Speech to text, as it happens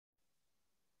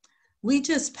We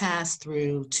just passed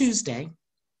through Tuesday,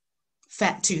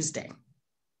 Fat Tuesday.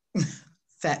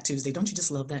 Fat Tuesday. Don't you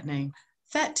just love that name?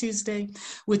 Fat Tuesday,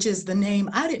 which is the name,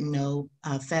 I didn't know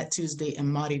Fat Tuesday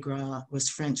and Mardi Gras was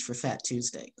French for Fat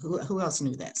Tuesday. Who else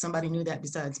knew that? Somebody knew that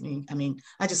besides me? I mean,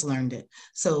 I just learned it.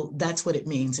 So that's what it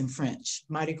means in French.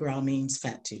 Mardi Gras means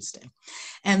Fat Tuesday.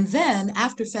 And then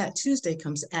after Fat Tuesday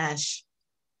comes Ash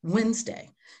Wednesday.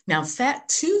 Now, Fat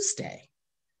Tuesday,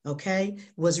 okay,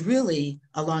 was really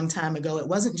a long time ago. It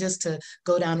wasn't just to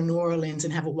go down to New Orleans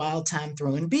and have a wild time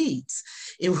throwing beads.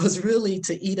 It was really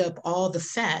to eat up all the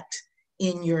fat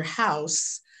in your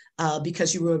house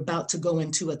because you were about to go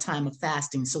into a time of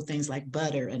fasting. So things like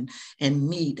butter and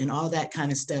meat and all that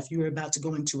kind of stuff. You were about to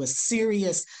go into a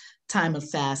serious time of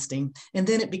fasting. And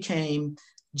then it became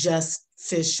just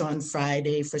fish on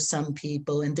Friday for some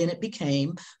people. And then it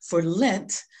became for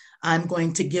Lent, I'm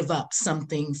going to give up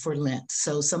something for Lent.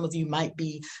 So some of you might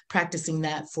be practicing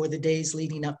that for the days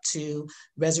leading up to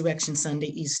Resurrection Sunday,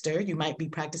 Easter. You might be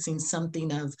practicing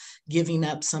something of giving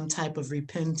up some type of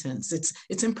repentance.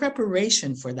 It's in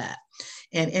preparation for that.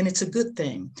 And it's a good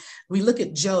thing. We look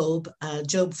at Job,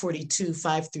 Job 42,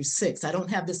 5-6. I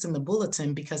don't have this in the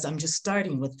bulletin because I'm just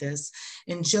starting with this.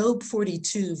 In Job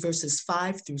 42, verses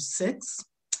 5-6,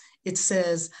 it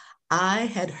says, I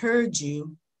had heard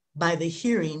you by the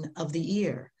hearing of the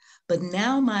ear, but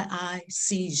now my eye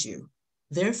sees you.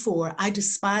 Therefore, I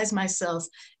despise myself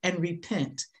and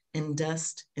repent in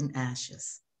dust and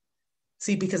ashes.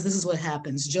 See, because this is what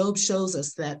happens. Job shows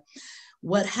us that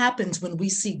what happens when we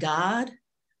see God,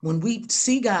 when we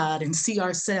see God and see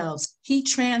ourselves, he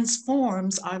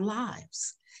transforms our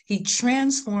lives. He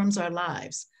transforms our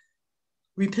lives.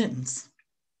 Repentance,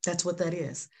 that's what that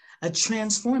is. A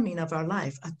transforming of our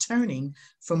life, a turning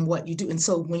from what you do. And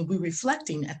so when we're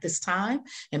reflecting at this time,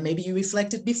 and maybe you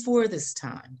reflected before this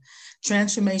time,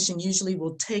 transformation usually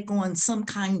will take on some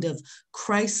kind of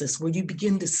crisis where you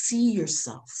begin to see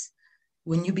yourself.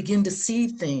 When you begin to see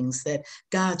things that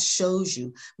God shows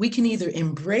you, we can either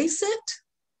embrace it,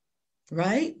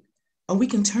 right? Or we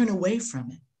can turn away from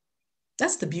it.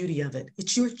 That's the beauty of it.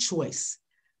 It's your choice.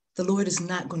 The Lord is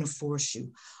not going to force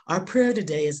you. Our prayer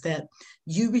today is that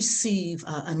you receive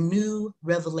a new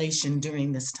revelation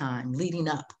during this time, leading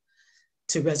up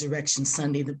to Resurrection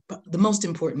Sunday, the most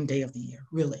important day of the year,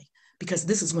 really, because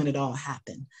this is when it all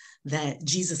happened, that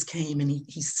Jesus came and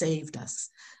he saved us.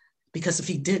 Because if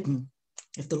he didn't,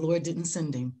 if the Lord didn't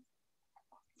send him,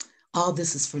 all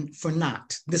this is for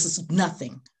naught. This is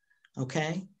nothing,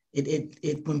 okay?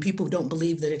 When people don't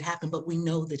believe that it happened, but we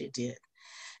know that it did.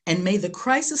 And may the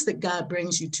crisis that God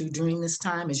brings you to during this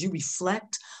time, as you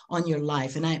reflect on your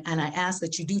life, and I ask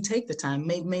that you do take the time,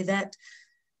 may that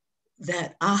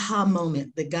aha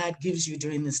moment that God gives you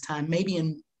during this time, maybe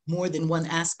in more than one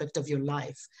aspect of your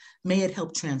life, may it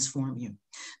help transform you.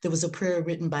 There was a prayer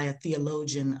written by a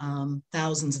theologian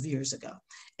thousands of years ago.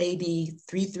 AD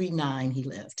 339 he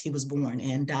lived. He was born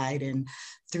and died in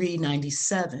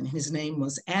 397. His name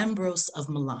was Ambrose of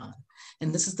Milan.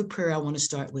 And this is the prayer I want to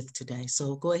start with today.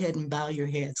 So go ahead and bow your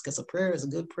heads, because a prayer is a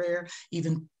good prayer,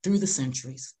 even through the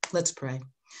centuries. Let's pray.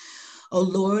 O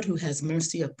Lord, who has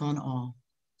mercy upon all,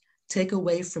 take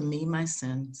away from me my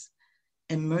sins,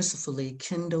 and mercifully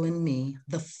kindle in me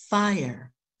the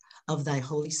fire of thy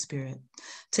Holy Spirit.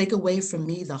 Take away from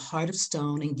me the heart of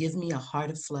stone and give me a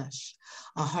heart of flesh,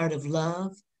 a heart of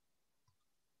love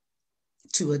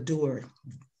to adore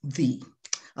thee,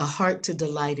 a heart to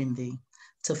delight in thee,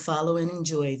 to follow and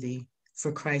enjoy thee,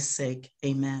 for Christ's sake.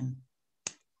 Amen.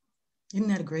 Isn't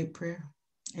that a great prayer?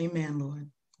 Amen, Lord.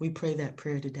 We pray that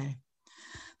prayer today.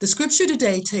 The scripture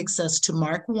today takes us to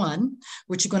Mark 1,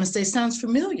 which you're going to say sounds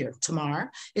familiar,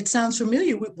 Tamar. It sounds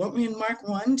familiar. Weren't we in Mark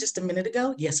 1 just a minute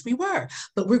ago? Yes, we were.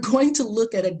 But we're going to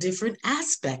look at a different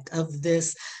aspect of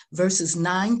this, verses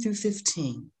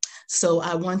 9-15. So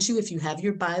I want you, if you have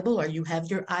your Bible or you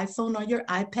have your iPhone or your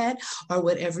iPad or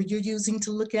whatever you're using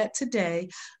to look at today,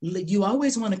 you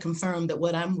always want to confirm that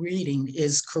what I'm reading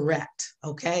is correct,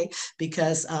 okay?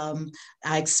 Because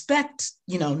I expect,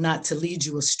 not to lead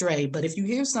you astray, but if you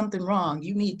hear something wrong,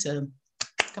 you need to,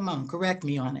 come on, correct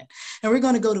me on it. And we're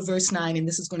going to go to verse 9, and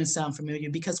this is going to sound familiar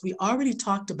because we already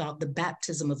talked about the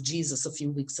baptism of Jesus a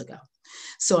few weeks ago.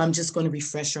 So I'm just going to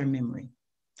refresh our memory.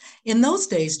 In those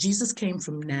days, Jesus came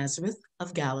from Nazareth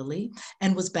of Galilee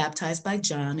and was baptized by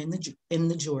John in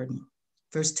the Jordan.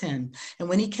 Verse 10, and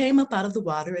when he came up out of the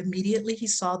water, immediately he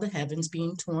saw the heavens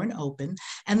being torn open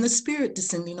and the Spirit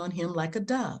descending on him like a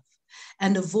dove.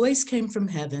 And a voice came from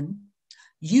heaven,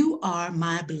 you are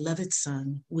my beloved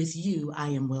Son, with you I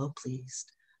am well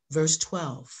pleased. Verse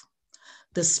 12,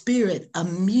 The Spirit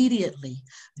immediately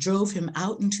drove him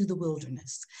out into the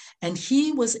wilderness, and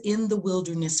he was in the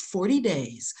wilderness 40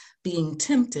 days, being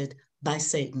tempted by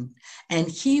Satan. And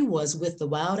he was with the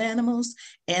wild animals,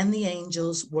 and the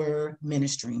angels were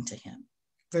ministering to him.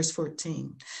 Verse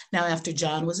 14. Now, after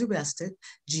John was arrested,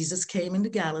 Jesus came into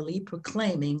Galilee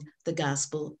proclaiming the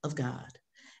gospel of God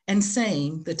and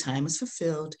saying, the time is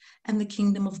fulfilled and the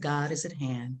kingdom of God is at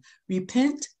hand.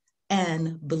 Repent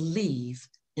and believe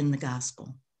in the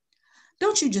gospel.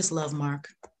 Don't you just love Mark?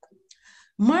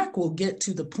 Mark will get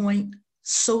to the point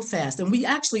so fast. And we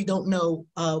actually don't know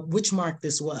which Mark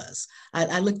this was.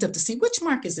 I looked up to see which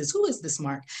Mark is this? Who is this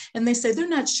Mark? And they say they're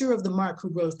not sure of the Mark who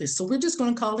wrote this. So we're just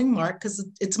going to call him Mark because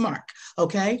it's Mark,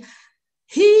 okay?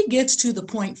 He gets to the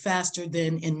point faster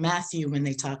than in Matthew when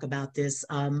they talk about this.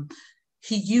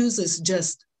 He uses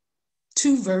just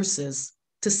 2 verses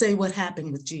to say what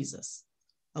happened with Jesus.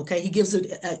 Okay, he gives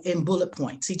it in bullet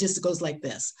points. He just goes like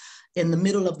this in the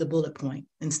middle of the bullet point.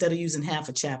 Instead of using half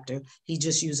a chapter, he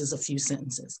just uses a few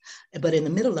sentences. But in the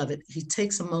middle of it, he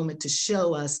takes a moment to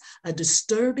show us a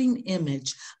disturbing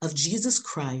image of Jesus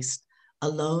Christ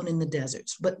alone in the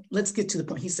deserts. But let's get to the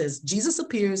point. He says, Jesus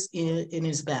appears and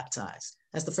is baptized.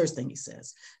 That's the first thing he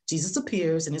says. Jesus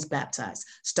appears and is baptized,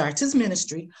 starts his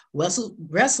ministry,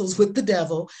 wrestles with the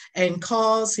devil, and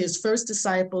calls his first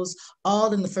disciples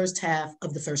all in the first half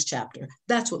of the first chapter.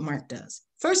 That's what Mark does.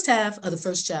 First half of the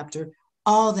first chapter,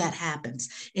 all that happens.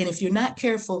 And if you're not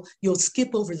careful, you'll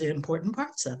skip over the important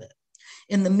parts of it.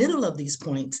 In the middle of these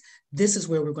points, this is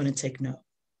where we're going to take note.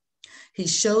 He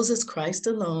shows us Christ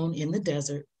alone in the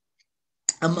desert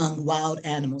among wild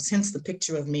animals, hence the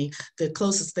picture of me. The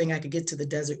closest thing I could get to the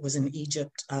desert was in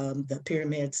Egypt, the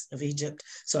pyramids of Egypt.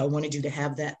 So I wanted you to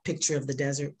have that picture of the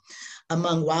desert.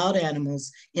 Among wild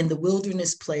animals in the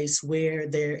wilderness place where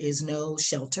there is no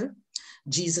shelter.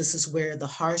 Jesus is where the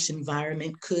harsh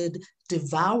environment could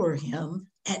devour him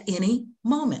at any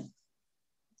moment.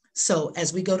 So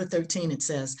as we go to 13, it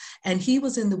says, and he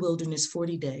was in the wilderness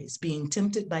 40 days, being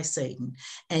tempted by Satan,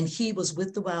 and he was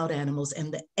with the wild animals,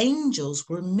 and the angels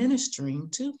were ministering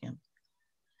to him.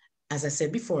 As I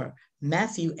said before,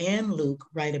 Matthew and Luke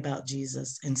write about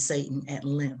Jesus and Satan at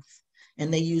length,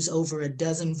 and they use over a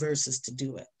dozen verses to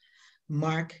do it.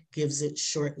 Mark gives it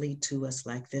shortly to us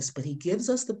like this, but he gives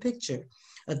us the picture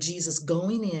of Jesus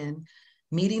going in,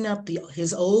 meeting up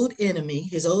his old enemy,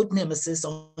 his old nemesis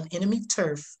on enemy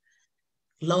turf,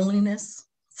 loneliness,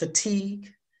 fatigue,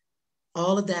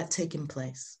 all of that taking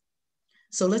place.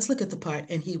 So let's look at the part,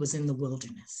 and he was in the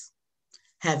wilderness.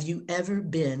 Have you ever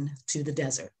been to the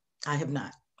desert? I have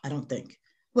not, I don't think.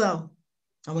 Well,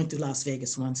 I went through Las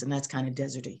Vegas once, and that's kind of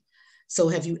deserty. So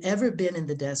have you ever been in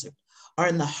the desert or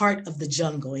in the heart of the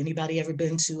jungle? Anybody ever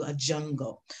been to a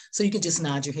jungle? So you can just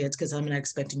nod your heads because I'm not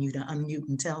expecting you to unmute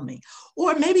and tell me.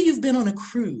 Or maybe you've been on a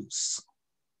cruise.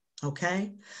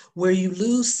 Okay, where you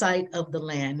lose sight of the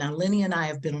land. Now, Lenny and I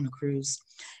have been on a cruise,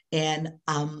 and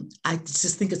I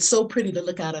just think it's so pretty to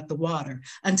look out at the water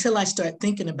until I start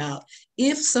thinking about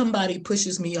if somebody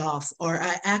pushes me off or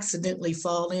I accidentally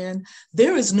fall in,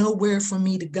 there is nowhere for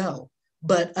me to go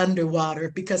but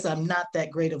underwater because I'm not that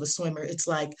great of a swimmer. It's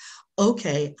like,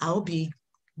 okay, I'll be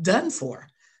done for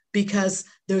because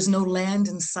there's no land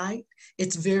in sight.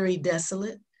 It's very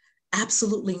desolate,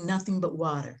 absolutely nothing but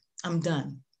water. I'm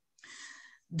done.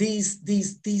 These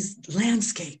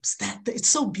landscapes, that it's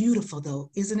so beautiful though,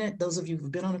 isn't it? Those of you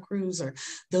who've been on a cruise or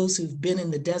those who've been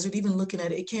in the desert, even looking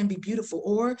at it, it can be beautiful.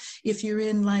 Or if you're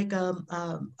in like a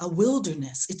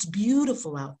wilderness, it's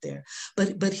beautiful out there.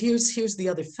 But here's the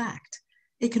other fact.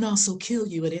 It can also kill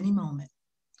you at any moment.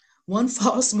 One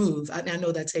false move, I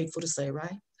know that's hateful to say,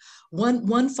 right?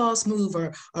 One false move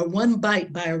or one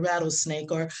bite by a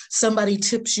rattlesnake or somebody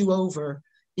tips you over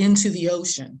into the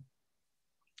ocean,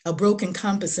 a broken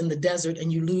compass in the desert,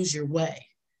 and you lose your way.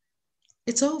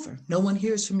 It's over. No one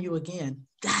hears from you again.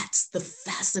 That's the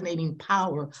fascinating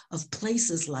power of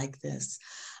places like this.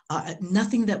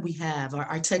 Nothing that we have,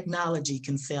 our technology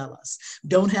can fail us.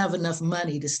 Don't have enough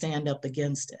money to stand up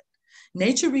against it.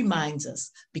 Nature reminds us,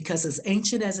 because as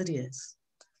ancient as it is,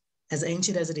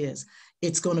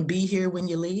 it's going to be here when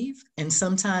you leave, and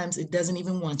sometimes it doesn't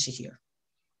even want you here.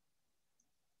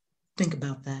 Think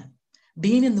about that.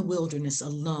 Being in the wilderness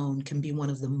alone can be one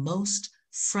of the most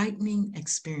frightening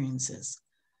experiences.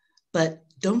 But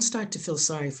don't start to feel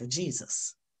sorry for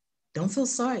Jesus. Don't feel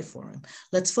sorry for him.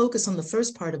 Let's focus on the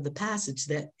first part of the passage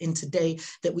that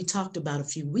we talked about a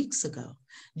few weeks ago.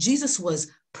 Jesus was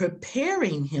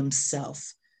preparing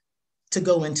himself to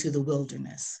go into the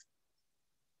wilderness.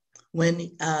 When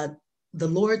the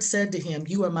Lord said to him,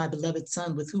 "You are my beloved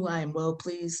son with whom I am well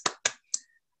pleased."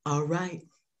 All right.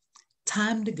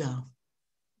 time to go.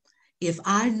 If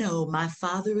I know my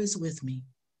Father is with me,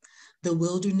 the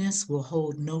wilderness will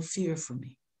hold no fear for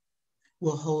me,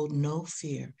 will hold no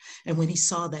fear. And when he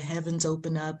saw the heavens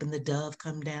open up and the dove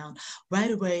come down,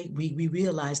 right away we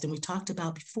realized, and we talked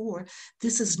about before,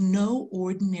 this is no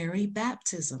ordinary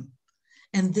baptism.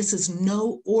 And this is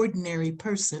no ordinary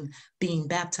person being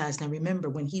baptized. Now remember,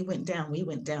 when he went down, we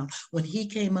went down. When he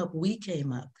came up, we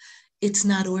came up. It's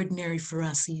not ordinary for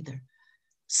us either.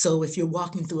 So if you're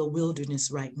walking through a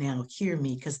wilderness right now, hear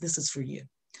me, because this is for you.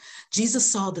 Jesus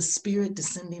saw the Spirit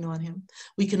descending on him.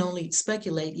 We can only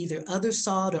speculate, either others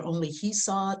saw it or only he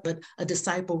saw it, but a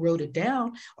disciple wrote it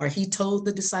down, or he told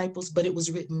the disciples, but it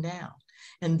was written down.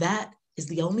 And that is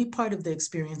the only part of the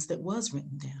experience that was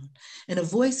written down. And a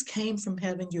voice came from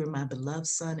heaven, "You're my beloved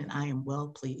Son, and I am well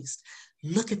pleased."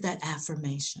 Look at that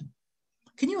affirmation.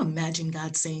 Can you imagine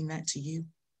God saying that to you?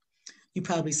 You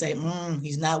probably say,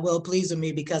 he's not well pleased with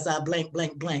me because I blank,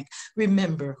 blank, blank.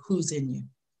 Remember who's in you.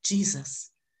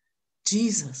 Jesus.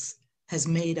 Jesus has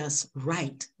made us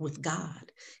right with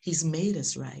God. He's made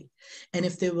us right. And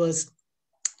if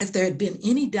there had been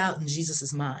any doubt in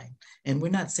Jesus's mind, and we're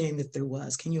not saying that there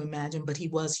was, can you imagine? But he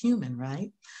was human,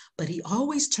 right? But he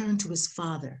always turned to his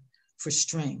Father for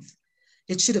strength.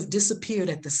 It should have disappeared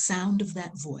at the sound of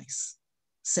that voice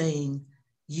saying,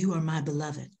 "You are my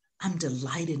beloved. I'm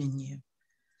delighted in you."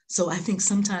 So I think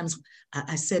sometimes,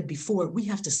 I said before, we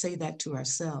have to say that to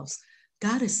ourselves.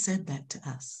 God has said that to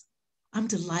us. I'm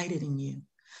delighted in you.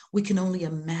 We can only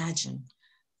imagine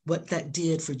what that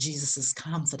did for Jesus's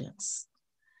confidence.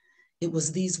 It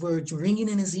was these words ringing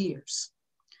in his ears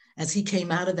as he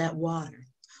came out of that water,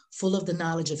 full of the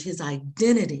knowledge of his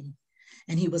identity,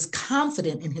 and he was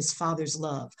confident in his Father's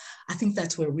love. I think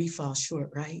that's where we fall short,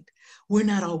 right? We're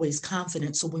not always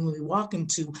confident. So when we walk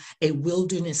into a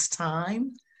wilderness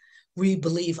time, we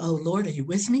believe, "Oh, Lord, are you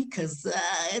with me? Because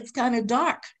it's kind of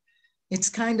dark. It's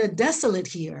kind of desolate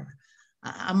here.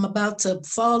 I'm about to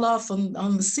fall off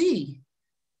on the sea.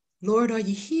 Lord, are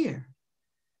you here?"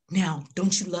 Now,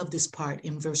 don't you love this part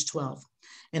in verse 12?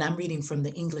 And I'm reading from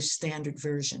the English Standard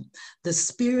Version. "The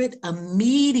Spirit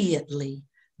immediately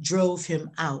drove him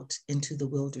out into the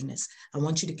wilderness." I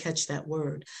want you to catch that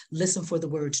word. Listen for the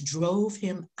words, drove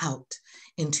him out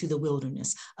into the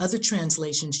wilderness. Other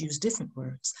translations use different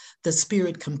words. The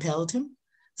Spirit compelled him,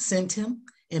 sent him,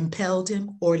 impelled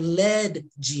him, or led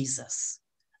Jesus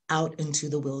out into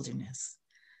the wilderness.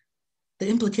 The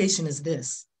implication is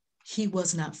this: he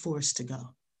was not forced to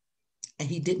go, and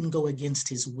he didn't go against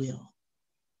his will.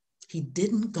 He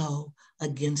didn't go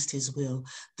against his will.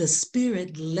 The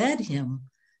Spirit led him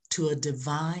to a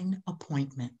divine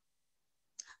appointment.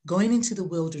 Going into the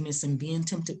wilderness and being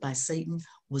tempted by Satan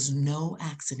was no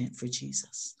accident for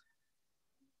Jesus.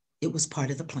 It was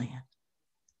part of the plan.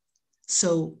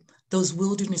 So those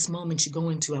wilderness moments you go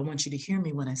into, I want you to hear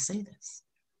me when I say this.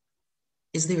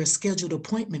 Is there a scheduled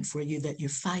appointment for you that you're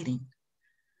fighting?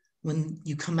 When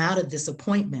you come out of this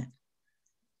appointment,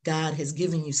 God has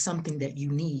given you something that you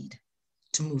need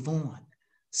to move on.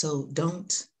 So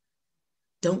don't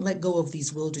let go of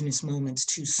these wilderness moments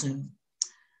too soon,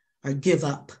 or give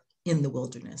up in the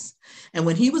wilderness. And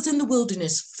when he was in the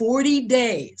wilderness 40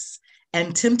 days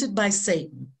and tempted by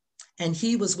Satan, and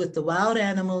he was with the wild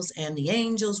animals and the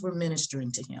angels were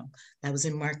ministering to him. That was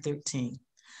in Mark 13.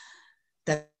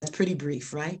 That's pretty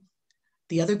brief, right?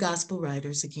 The other gospel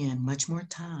writers, again, much more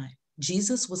time.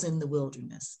 Jesus was in the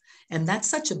wilderness. And that's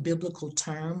such a biblical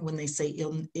term when they say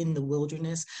in the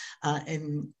wilderness.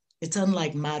 And it's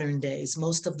unlike modern days.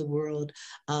 Most of the world,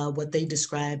 what they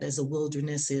describe as a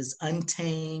wilderness is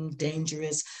untamed,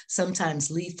 dangerous,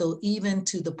 sometimes lethal, even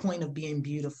to the point of being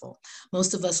beautiful.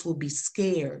 Most of us will be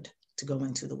scared to go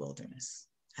into the wilderness.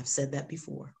 I've said that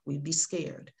before. We'd be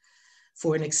scared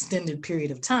for an extended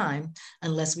period of time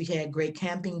unless we had great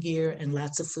camping gear and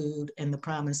lots of food and the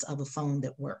promise of a phone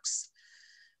that works.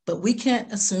 But we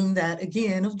can't assume that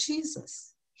again of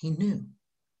Jesus. He knew.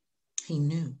 He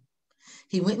knew.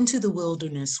 He went into the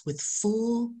wilderness with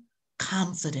full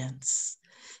confidence.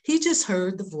 He just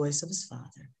heard the voice of his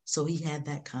Father, so he had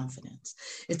that confidence.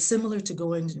 It's similar to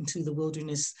going into the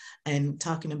wilderness and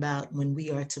talking about when we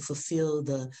are to fulfill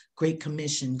the Great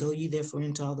Commission, "Go ye therefore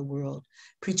into all the world,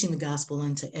 preaching the gospel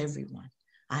unto everyone.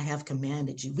 I have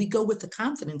commanded you." We go with the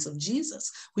confidence of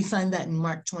Jesus. We find that in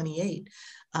Mark 28,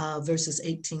 verses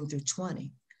 18 through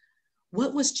 20.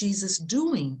 What was Jesus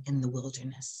doing in the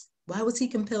wilderness? Why was he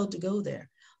compelled to go there?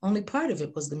 Only part of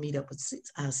it was to meet up with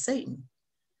Satan.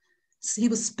 So he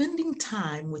was spending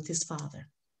time with his Father.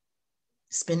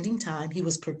 Spending time, he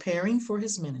was preparing for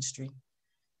his ministry,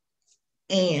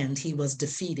 and he was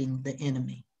defeating the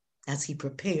enemy as he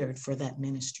prepared for that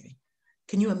ministry.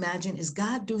 Can you imagine? Is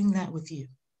God doing that with you?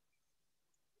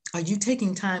 Are you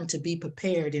taking time to be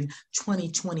prepared in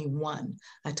 2021?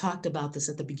 I talked about this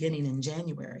at the beginning in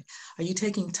January. Are you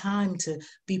taking time to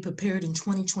be prepared in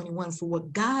 2021 for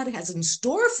what God has in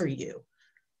store for you?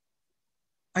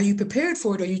 Are you prepared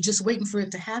for it, or are you just waiting for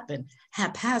it to happen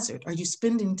haphazard? Are you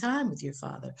spending time with your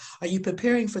Father? Are you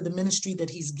preparing for the ministry that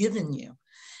He's given you?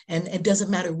 And it doesn't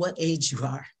matter what age you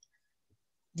are.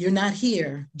 You're not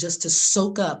here just to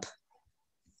soak up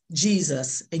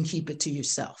Jesus and keep it to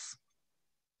yourself.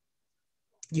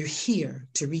 You're here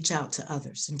to reach out to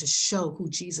others and to show who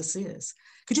Jesus is.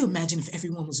 Could you imagine if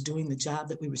everyone was doing the job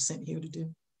that we were sent here to do?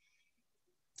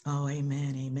 Oh,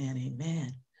 amen, amen,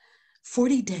 amen.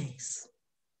 40 days,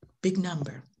 big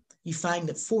number. You find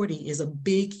that 40 is a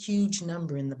big, huge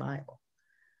number in the Bible.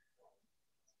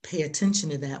 Pay attention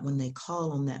to that when they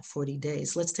call on that 40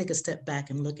 days. Let's take a step back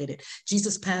and look at it.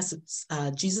 Jesus passes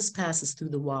through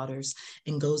the waters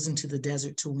and goes into the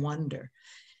desert to wander.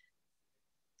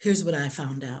 Here's what I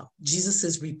found out. Jesus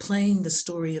is replaying the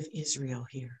story of Israel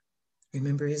here.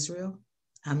 Remember Israel?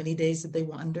 How many days did they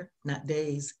wander? Not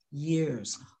days,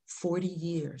 years, 40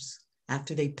 years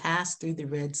after they passed through the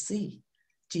Red Sea.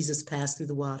 Jesus passed through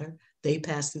the water. They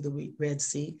passed through the Red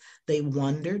Sea. They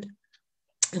wandered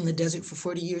in the desert for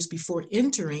 40 years before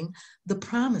entering the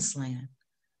promised land.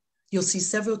 You'll see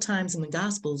several times in the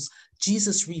Gospels,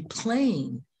 Jesus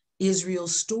replaying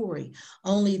Israel's story,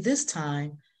 only this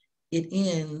time it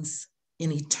ends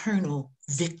in eternal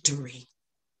victory.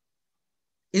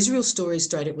 Israel's story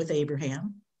started with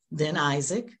Abraham, then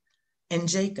Isaac, and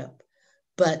Jacob,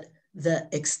 but the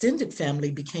extended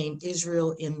family became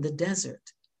Israel in the desert.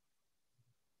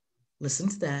 Listen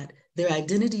to that. Their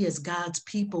identity as God's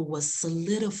people was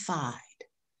solidified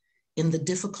in the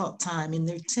difficult time in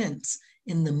their tents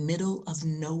in the middle of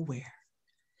nowhere.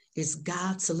 Is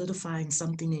God solidifying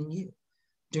something in you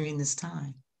during this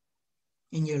time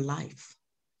in your life?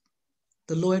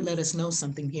 The Lord let us know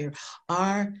something here.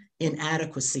 Our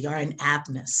inadequacy, our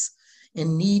inaptness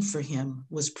and need for Him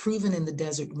was proven in the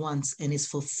desert once and is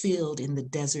fulfilled in the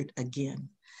desert again.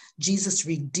 Jesus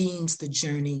redeems the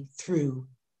journey through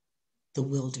the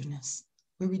wilderness.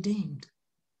 We're redeemed.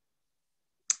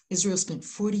 Israel spent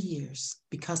 40 years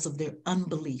because of their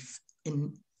unbelief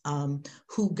in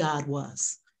who God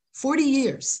was. 40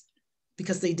 years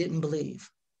because they didn't believe.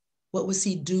 What was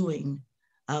He doing?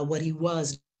 What He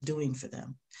was doing for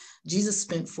them. Jesus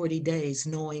spent 40 days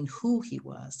knowing who He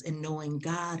was and knowing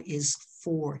God is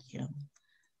for Him.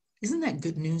 Isn't that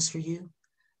good news for you?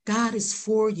 God is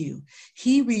for you.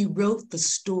 He rewrote the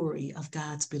story of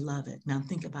God's beloved. Now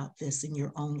think about this in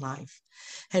your own life.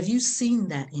 Have you seen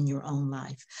that in your own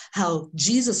life? How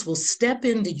Jesus will step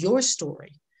into your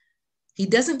story. He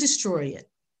doesn't destroy it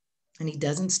and He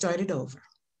doesn't start it over.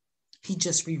 He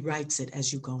just rewrites it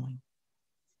as you're going.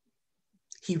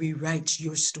 He rewrites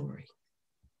your story.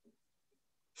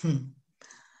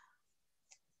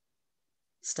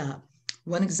 Stop.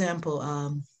 One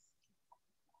example,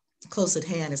 close at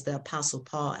hand, is the Apostle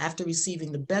Paul. After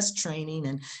receiving the best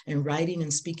training and writing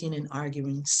and speaking and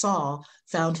arguing, Saul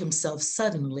found himself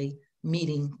suddenly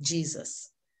meeting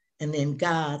Jesus. And then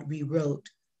God rewrote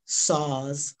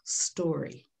Saul's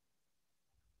story.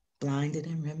 Blinded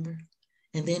him, remember?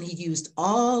 And then He used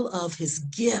all of his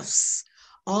gifts,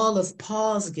 all of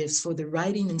Paul's gifts for the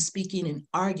writing and speaking and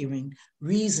arguing,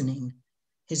 reasoning,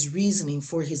 his reasoning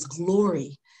for His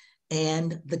glory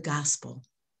and the gospel.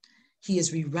 He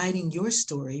is rewriting your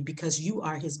story because you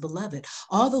are His beloved.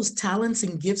 All those talents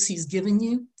and gifts He's given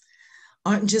you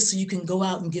aren't just so you can go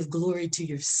out and give glory to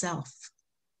yourself.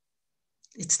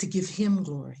 It's to give Him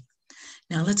glory.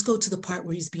 Now let's go to the part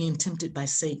where He's being tempted by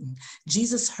Satan.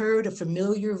 Jesus heard a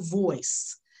familiar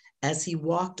voice as He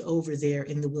walked over there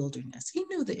in the wilderness. He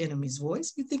knew the enemy's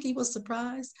voice. You think He was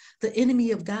surprised? The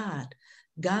enemy of God,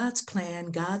 God's plan,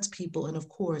 God's people, and of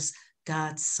course,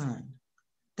 God's Son.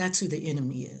 That's who the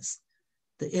enemy is.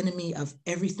 The enemy of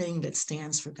everything that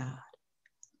stands for God.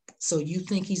 So you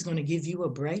think He's going to give you a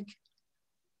break?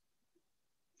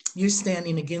 You're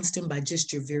standing against Him by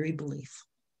just your very belief.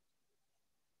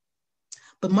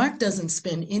 But Mark doesn't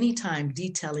spend any time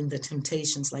detailing the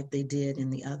temptations like they did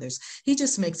in the others. He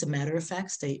just makes a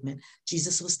matter-of-fact statement.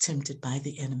 Jesus was tempted by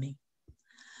the enemy.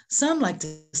 Some like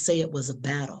to say it was a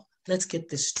battle. Let's get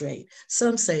this straight.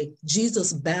 Some say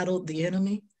Jesus battled the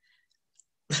enemy.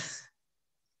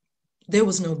 There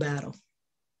was no battle.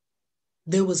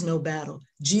 There was no battle.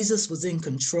 Jesus was in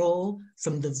control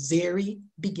from the very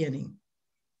beginning.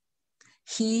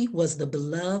 He was the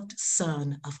beloved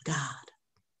Son of God.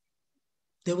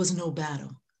 There was no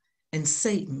battle. And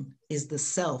Satan is the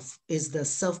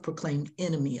self-proclaimed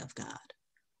enemy of God.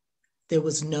 There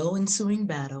was no ensuing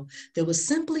battle. There was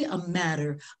simply a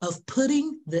matter of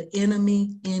putting the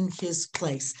enemy in his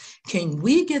place. Can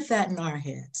we get that in our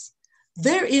heads?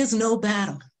 There is no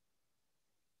battle.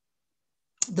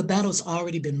 The battle's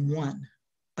already been won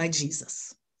by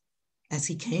Jesus as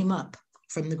he came up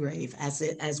from the grave,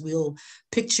 as we'll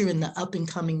picture in the up and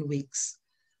coming weeks,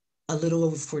 a little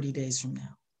over 40 days from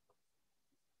now.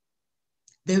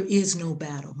 There is no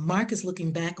battle. Mark is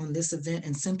looking back on this event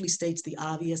and simply states the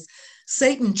obvious.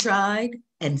 Satan tried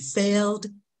and failed.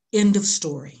 End of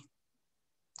story.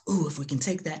 Ooh, if we can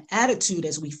take that attitude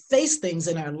as we face things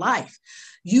in our life,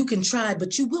 you can try,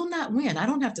 but you will not win. I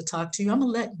don't have to talk to you. I'm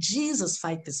going to let Jesus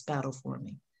fight this battle for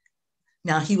me.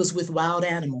 Now, he was with wild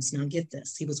animals. Now, get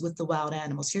this. He was with the wild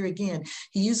animals. Here again,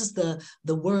 he uses the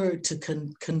word to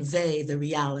convey the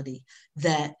reality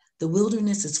that the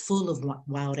wilderness is full of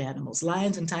wild animals,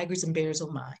 lions and tigers and bears,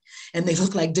 oh my. And they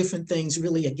look like different things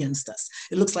really against us.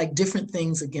 It looks like different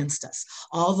things against us.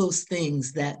 All those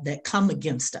things that come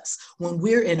against us when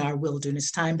we're in our wilderness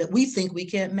time that we think we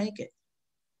can't make it.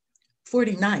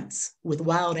 40 nights with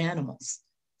wild animals,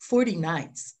 40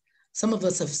 nights. Some of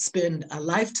us have spent a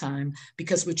lifetime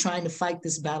because we're trying to fight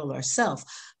this battle ourselves,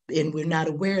 and we're not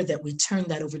aware that we turn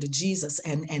that over to Jesus,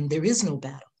 and there is no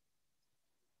battle.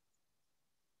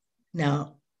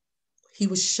 Now, he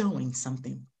was showing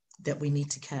something that we need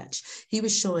to catch. He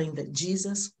was showing that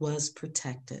Jesus was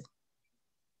protected,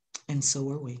 and so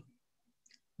are we.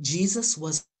 Jesus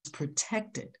was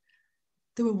protected.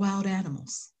 There were wild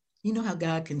animals. You know how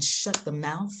God can shut the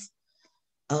mouth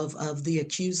of the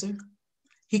accuser?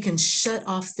 He can shut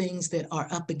off things that are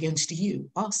up against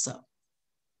you also.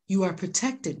 You are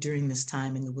protected during this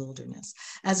time in the wilderness.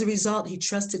 As a result, he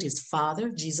trusted his Father,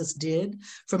 Jesus did,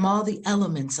 from all the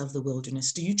elements of the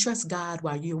wilderness. Do you trust God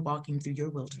while you're walking through your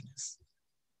wilderness?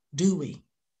 Do we?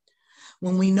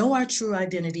 When we know our true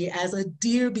identity as a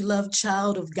dear, beloved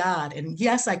child of God, and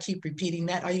yes, I keep repeating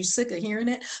that. Are you sick of hearing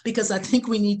it? Because I think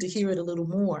we need to hear it a little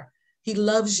more. He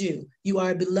loves you. You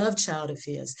are a beloved child of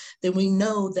his. Then we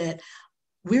know that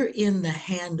we're in the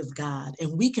hand of God,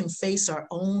 and we can face our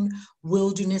own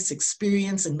wilderness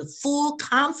experience in the full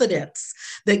confidence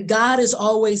that God is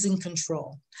always in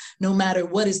control. No matter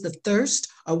what is the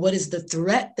thirst or what is the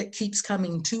threat that keeps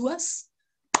coming to us,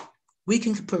 we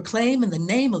can proclaim in the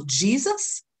name of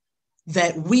Jesus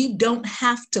that we don't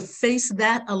have to face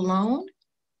that alone.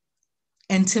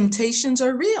 And temptations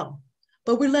are real,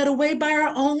 but we're led away by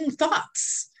our own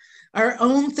thoughts, our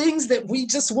own things that we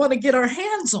just want to get our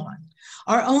hands on.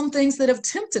 Our own things that have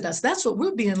tempted us. That's what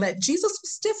we're being led. Jesus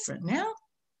was different now.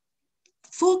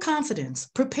 Full confidence,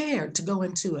 prepared to go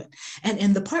into it.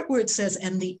 And the part where it says,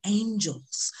 and the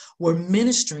angels were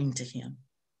ministering to him.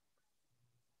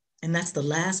 And that's the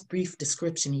last brief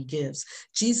description he gives.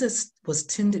 Jesus was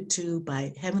tended to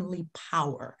by heavenly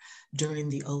power during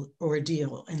the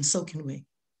ordeal, and so can we.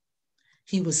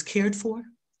 He was cared for,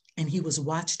 and he was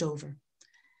watched over,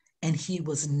 and he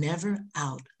was never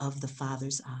out of the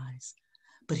Father's eyes.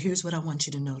 But here's what I want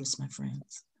you to notice, my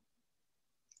friends.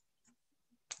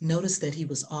 Notice that he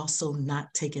was also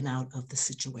not taken out of the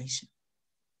situation.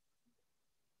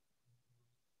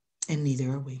 And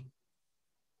neither are we.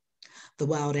 The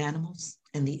wild animals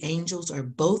and the angels are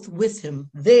both with him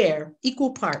there,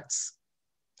 equal parts,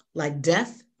 like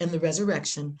death and the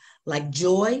resurrection, like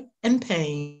joy and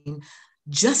pain,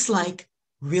 just like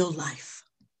real life.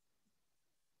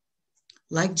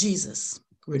 Like Jesus,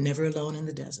 we're never alone in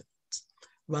the desert.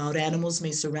 Wild animals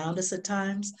may surround us at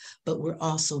times, but we're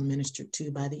also ministered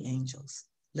to by the angels,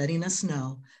 letting us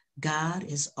know God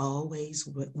is always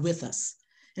with us.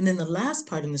 And then the last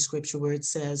part in the scripture where it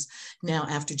says, now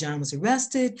after John was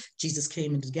arrested, Jesus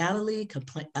came into Galilee,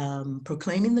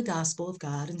 proclaiming the gospel of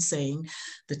God and saying,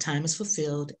 the time is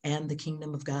fulfilled and the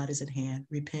kingdom of God is at hand.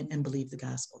 Repent and believe the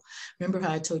gospel. Remember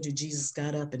how I told you Jesus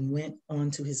got up and went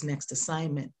on to his next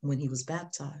assignment when he was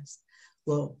baptized?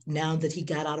 Well, now that he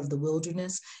got out of the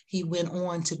wilderness, he went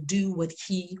on to do what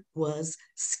he was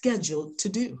scheduled to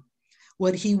do,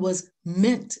 what he was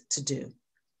meant to do.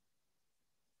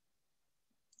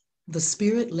 The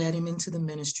Spirit led him into the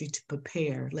ministry to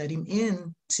prepare, led him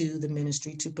into the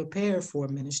ministry to prepare for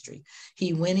ministry.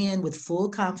 He went in with full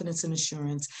confidence and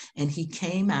assurance, and he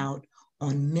came out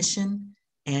on mission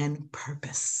and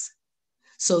purpose.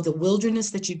 So the wilderness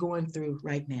that you're going through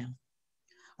right now,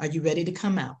 are you ready to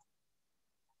come out?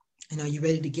 And are you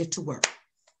ready to get to work?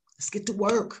 Let's get to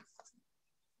work,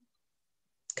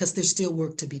 because there's still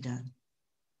work to be done.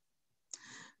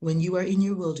 When you are in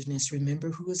your wilderness,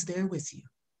 remember who is there with you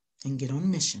and get on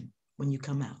mission when you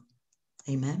come out.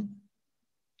 Amen.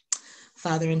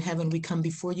 Father in heaven, we come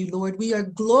before you, Lord. We are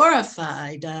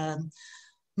glorified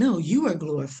No, you are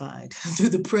glorified through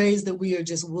the praise that we are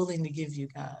just willing to give you,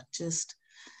 God. Just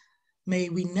may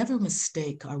we never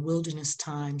mistake our wilderness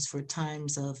times for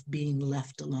times of being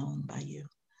left alone by you.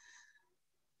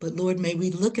 But Lord, may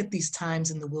we look at these times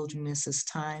in the wilderness as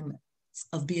time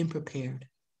of being prepared.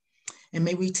 And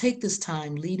may we take this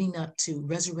time leading up to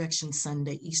Resurrection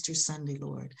Sunday, Easter Sunday,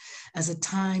 Lord, as a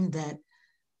time that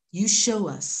you show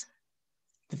us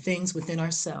the things within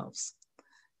ourselves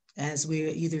as we're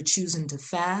either choosing to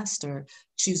fast or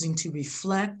choosing to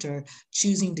reflect or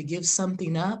choosing to give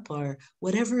something up or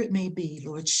whatever it may be.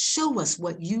 Lord, show us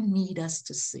what you need us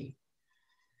to see.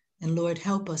 And Lord,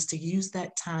 help us to use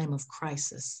that time of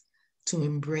crisis to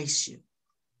embrace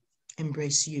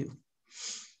you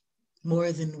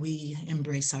more than we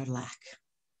embrace our lack.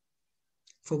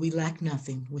 For we lack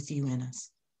nothing with you in us.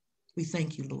 We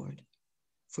thank you, Lord,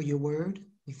 for your word.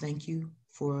 We thank you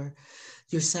for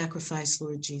your sacrifice,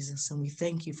 Lord Jesus. And we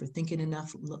thank you for thinking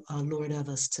enough, Lord, of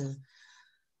us to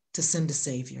send a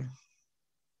Savior.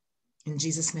 In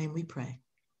Jesus' name we pray.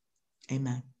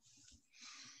 Amen.